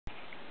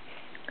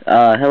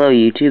Hello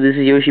YouTube, this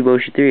is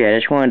YoshiBoshi3. I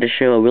just wanted to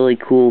show a really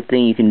cool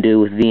thing you can do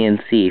with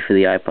VNC for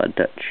the iPod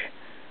Touch.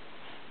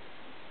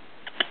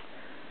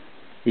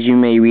 As you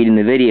may read in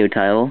the video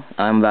title,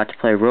 I'm about to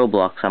play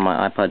Roblox on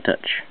my iPod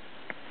Touch.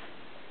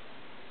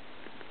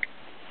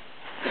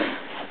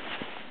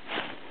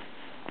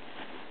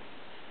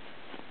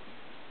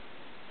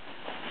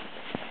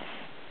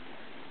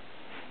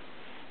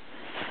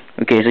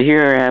 Okay, so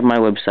here I have my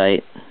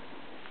website.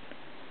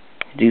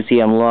 As you see,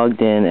 I'm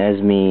logged in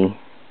as me.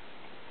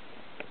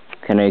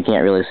 Kinda, you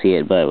can't really see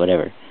it, but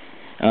whatever.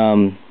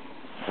 I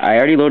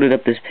already loaded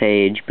up this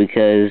page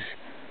because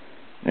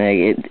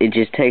it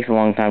just takes a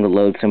long time to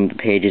load some of the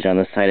pages on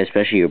the site,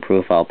 especially your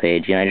profile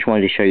page. And I just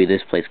wanted to show you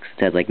this place because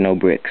it has like no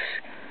bricks.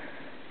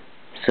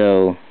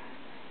 So,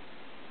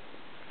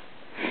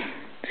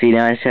 see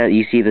now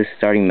you see the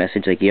starting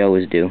message like you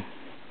always do.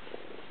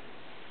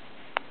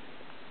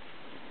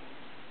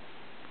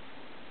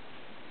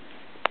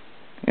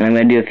 And I'm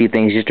going to do a few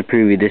things just to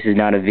prove you this is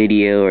not a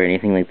video or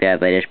anything like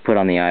that I just put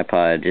on the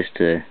iPod just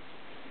to...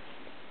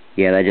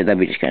 Yeah, that'd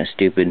be just kind of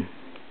stupid.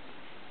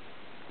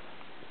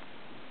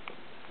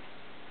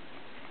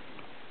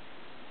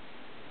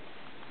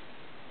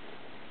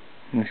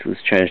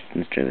 Let's try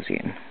this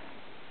again.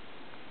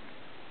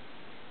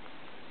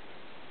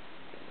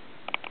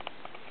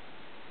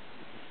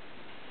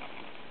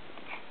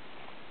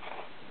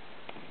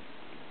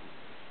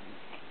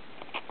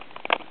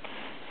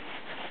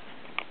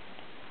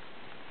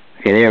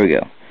 Okay, there we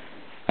go.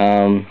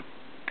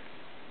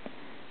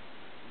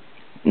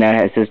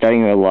 Now it says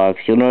starting Roblox.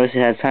 You'll notice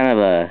it has kind of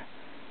a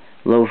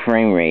low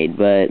frame rate,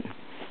 but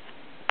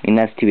I mean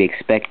that's to be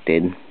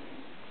expected.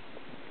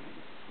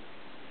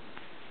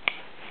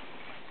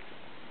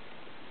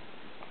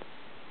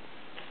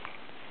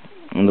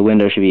 And the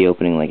window should be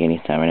opening like any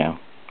time right now.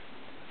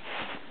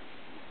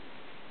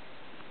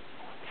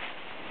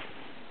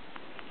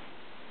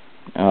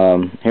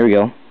 Here we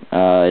go.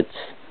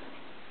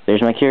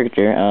 There's my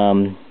character.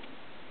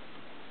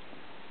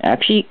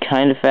 Actually,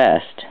 kind of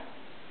fast.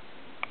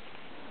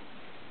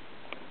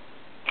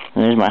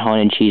 And there's my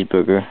haunted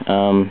cheeseburger.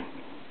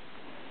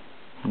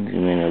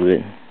 Zoom in a little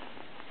bit.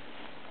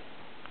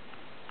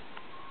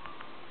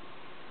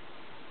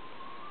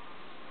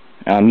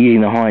 I'm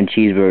using the haunted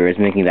cheeseburger. It's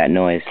making that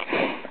noise.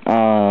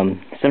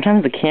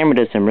 Sometimes the camera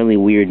does some really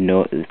weird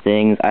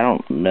things. I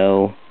don't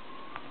know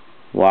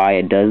why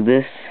it does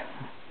this.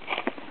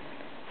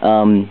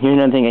 Here's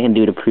another thing I can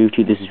do to prove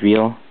to you this is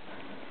real.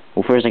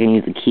 Well, first I can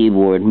use the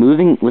keyboard.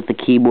 Moving with the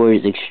keyboard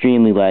is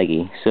extremely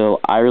laggy, so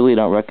I really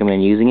don't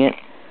recommend using it.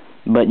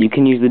 But you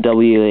can use the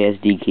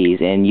WASD keys,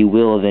 and you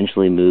will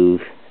eventually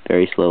move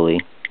very slowly.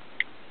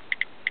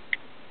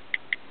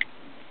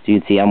 As you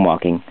can see, I'm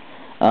walking.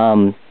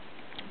 So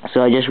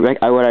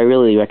what I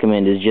really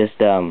recommend is just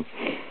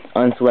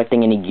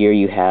unselecting any gear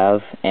you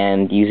have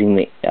and using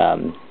the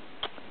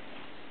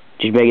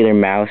just regular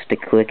mouse to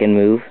click and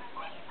move.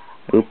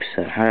 Oops,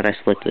 how did I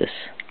select this?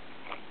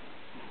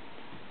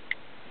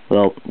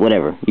 Well,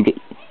 whatever.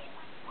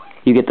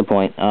 You get the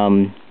point.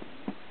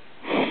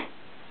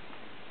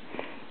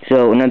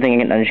 So another thing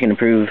I'm just going to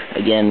prove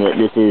again that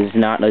this is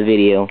not a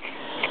video.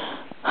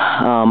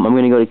 I'm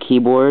going to go to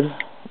keyboard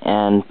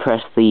and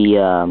press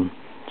the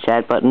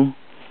chat button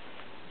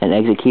and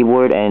exit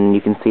keyboard, and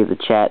you can see the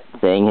chat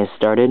thing has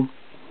started.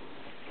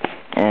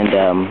 And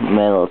I'm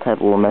going to type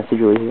a little message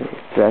over here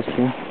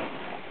faster.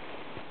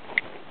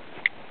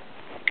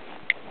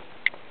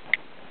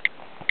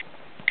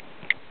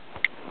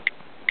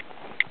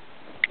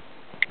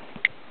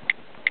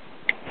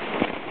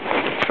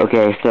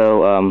 Okay,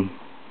 so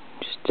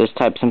just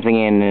type something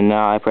in, and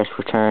now I press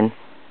return,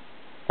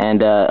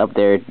 and up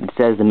there it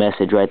says the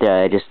message right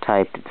there I just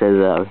typed. It says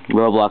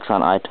Roblox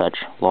on iTouch,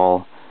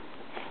 lol.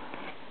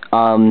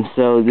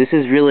 So this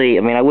is really,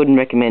 I mean, I wouldn't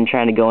recommend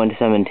trying to go into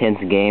some intense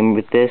game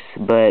with this,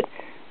 but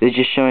it's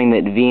just showing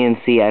that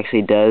VNC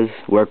actually does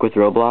work with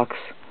Roblox.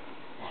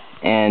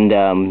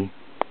 And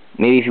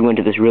maybe if you went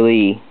to this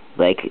really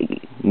like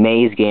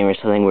maze game or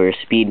something where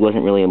speed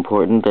wasn't really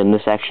important, then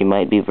this actually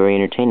might be very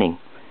entertaining.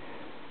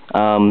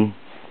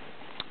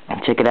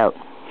 Check it out.